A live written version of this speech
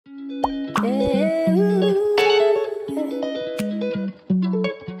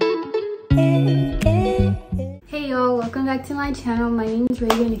my channel. My name is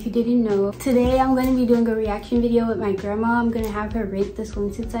Raven, if you didn't know. Today I'm going to be doing a reaction video with my grandma. I'm going to have her rate the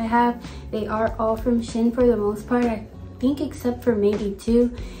swimsuits I have. They are all from SHEIN for the most part, I think, except for maybe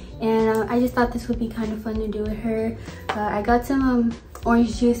 2. And I just thought this would be kind of fun to do with her. I got some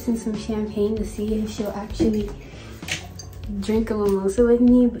orange juice and some champagne to see if she'll actually drink a mimosa with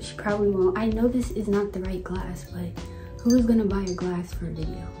me, but she probably won't. I know this is not the right glass, but who is gonna buy a glass for a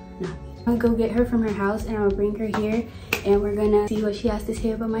video? Not me. I'm gonna go get her from her house and I'll bring her here and we're gonna see what she has to say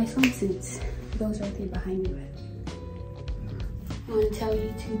about my swimsuits. Those right there behind me. I wanna tell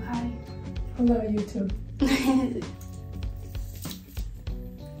YouTube hi. Hello, YouTube.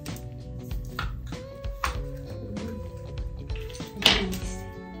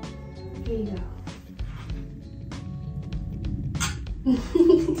 Here you go.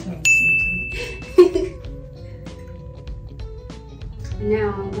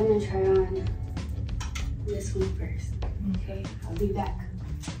 Now I'm gonna try on this one first. Okay, I'll be back.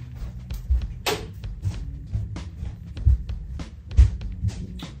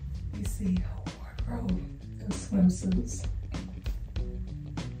 You see a wardrobe of swimsuits.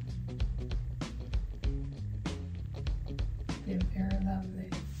 They're very lovely.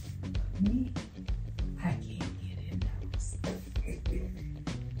 Me, I can't get in those.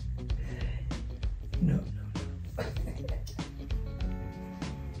 No.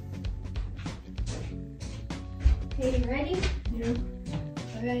 Okay, you ready? Yeah.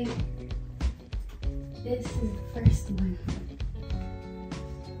 Alright. This is the first one.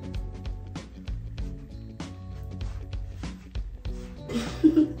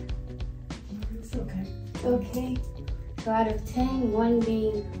 It's okay. Okay. So out of 10, 1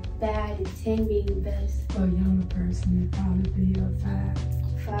 being bad and 10 being best. For a younger person, it'd probably be a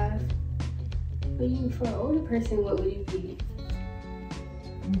 5. 5. But even for an older person, what would it be?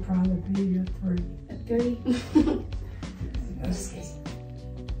 It'd probably be a 3. A 3? Let's see.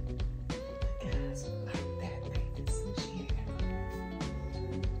 Guys like that lady, so she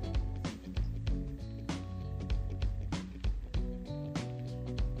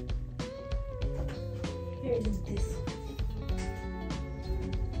Here's this one.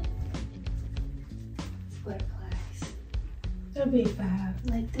 Butterflies. That'll be 5.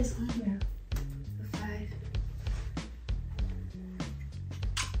 Like this one? Yeah. A 5.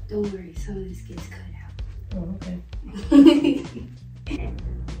 Don't worry, some of this gets cut out. Oh, okay.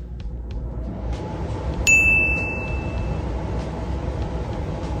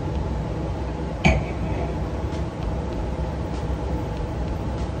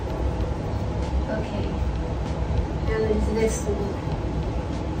 Okay, now there's this one.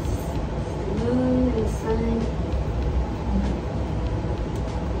 The moon and the sun.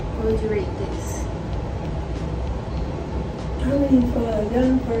 What would you rate this? I mean, for a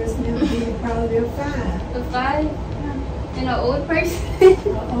young person, it would be probably a 5. A 5? Yeah. And an old person?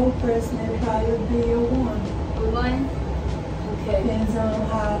 An old person, it would probably be a 1. A 1? Okay. Depends on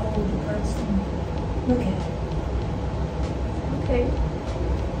how old the person look at it. Okay.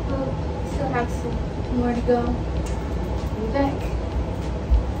 Well, we still have some more to go. Be back.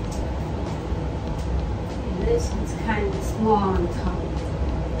 And this one's kind of small on top.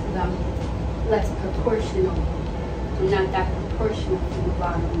 Because I'm less proportional. I'm not that proportional from the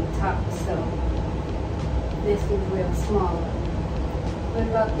bottom and the top, so this one's real small. What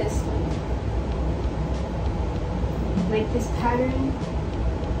about this one? Like this pattern?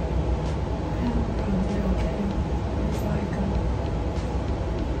 Probably okay. It's like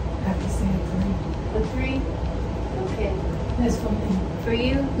I could say a A 3. 3? Okay. That's for me. For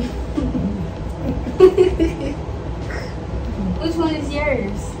you? Which one is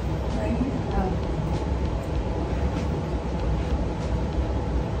yours? Right here. Oh.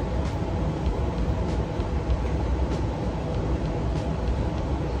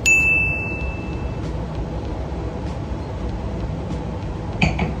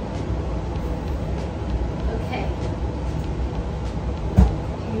 Okay.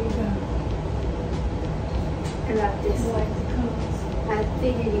 Here you go. What about this I one? like the colors. I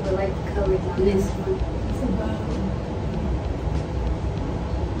figured you would like the colors on this one. It's about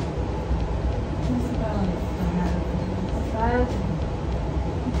A 5?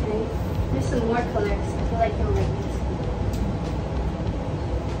 Okay. There's some more colors. I feel like you'll like this one.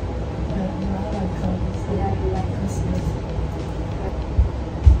 I like colors. Yeah, you like this one.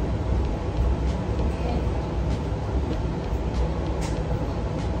 Okay.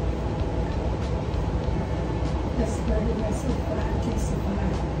 That's pretty. That's a 5. Just a 5.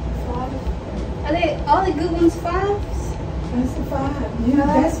 5? Are they all the good ones 5s? That's a 5. You,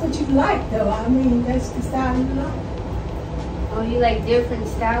 that's what you like, though. I mean, that's the style you like. Oh, you like different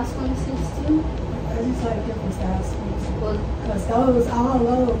style swimsuits too? I just like different style swimsuits. Well, because those, all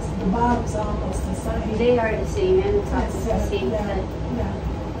those, the bottoms are almost the same. they are the same, and the top is the same Yeah, cut. yeah.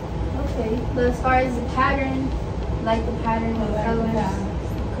 Okay, but as far as the pattern, like the pattern I and like colors. the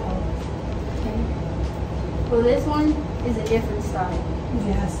colors. Okay. Well, this one is a different style.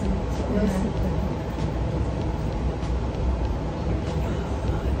 Yeah, I see. So we'll see.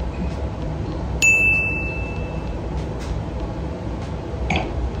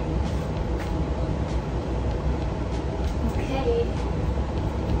 Okay.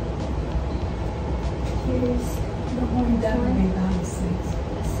 Here's The one that would be about 6.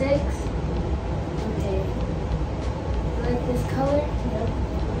 a 6. Okay. You like this color? Yep.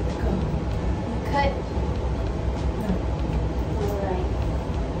 The color. The cut? Yep. Alright.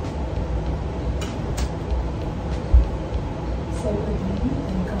 So what do you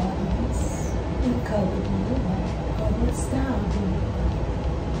think, audience? What color do you like? Or what style do you like?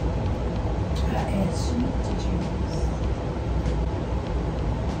 I asked you to choose.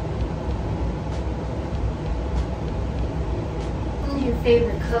 Your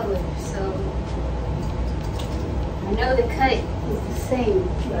favorite color, so I know the cut is the same,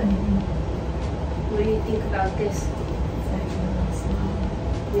 but what do you think about this? It's actually a little smaller.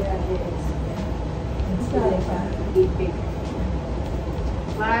 Yeah, it is. It's about a 5. Be bigger.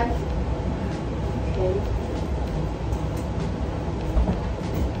 5? Okay.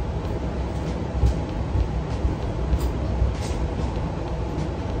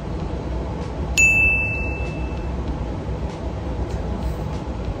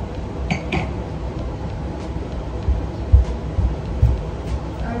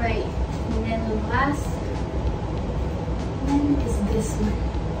 Alright, and then the last one is this one.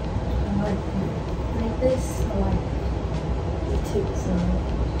 I like it. Like this. I like it. Me too. So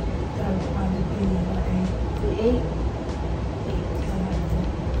that would probably be an 8. An 8. I like it.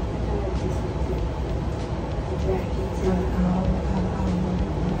 I like this one too. The jacket I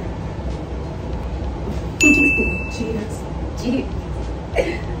too. Cheers. Gee.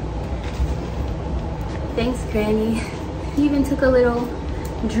 Thanks, Granny. He even took a little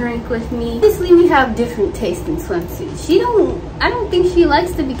drink with me. Obviously, we have different taste in swimsuits. I don't think she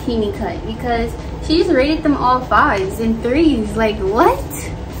likes the bikini cut because she just rated them all 5s and 3s. Like,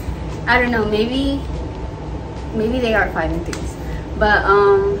 what? I don't know, maybe they are 5 and 3s. But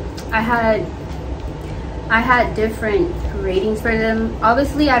I had different ratings for them.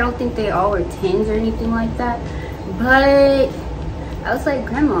 Obviously, I don't think they all were 10s or anything like that. But I was like,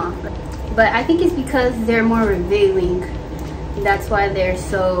 Grandma. But I think it's because they're more revealing. That's why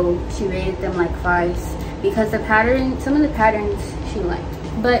she rated them like 5s. Because some of the patterns she liked.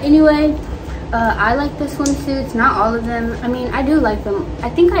 But anyway, I like the swimsuits, not all of them. I mean, I do like them. I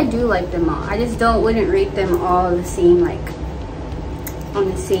think I do like them all. I just wouldn't rate them all the same, like on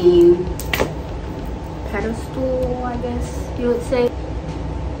the same pedestal, I guess you would say.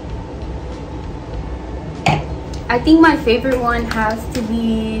 I think my favorite one has to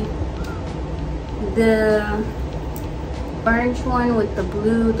be the orange one with the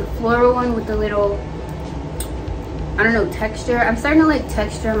blue, the floral one with the little, I don't know, texture. I'm starting to like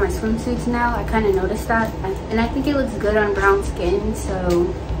texture on my swimsuits now. I kind of noticed that, and I think it looks good on brown skin. So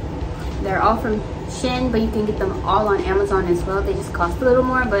they're all from SHEIN, but you can get them all on Amazon as well. They just cost a little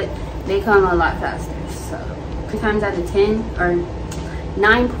more, but they come a lot faster. So 3 times out of 10, or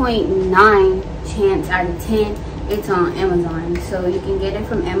 9.9 chance out of 10, it's on Amazon. So you can get it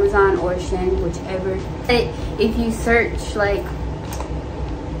from Amazon or SHEIN, whichever. If you search like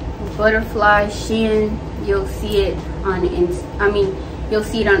butterfly SHEIN, you'll see it on you'll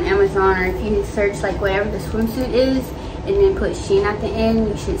see it on Amazon. Or if you search like whatever the swimsuit is and then put SHEIN at the end,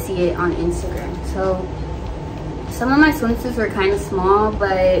 you should see it on Instagram. So some of my swimsuits were kind of small,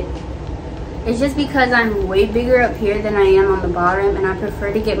 but it's just because I'm way bigger up here than I am on the bottom, and I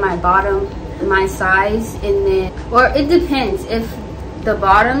prefer to get my bottom my size, and then, or it depends. If the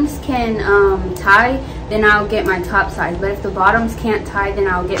bottoms can tie, then I'll get my top size. But if the bottoms can't tie, then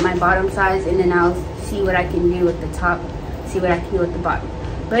I'll get my bottom size, and then I'll see what I can do with the top, see what I can do with the bottom.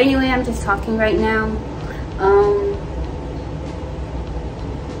 But anyway, I'm just talking right now.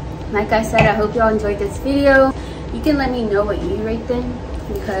 Like I said, I hope y'all enjoyed this video. You can let me know what you rate them,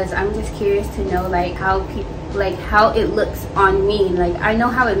 because I'm just curious to know like how people, like how it looks on me. Like I know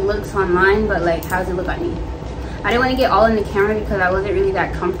how it looks online, but like how does it look on me? I didn't want to get all in the camera because I wasn't really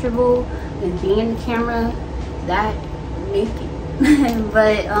that comfortable with being in the camera that naked.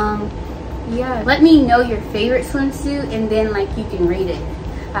 But yeah, let me know your favorite swimsuit, and then like you can rate it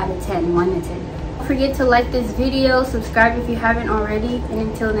out of 10, 1 to 10. Don't forget to like this video, subscribe if you haven't already, and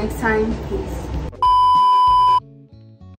until next time, peace.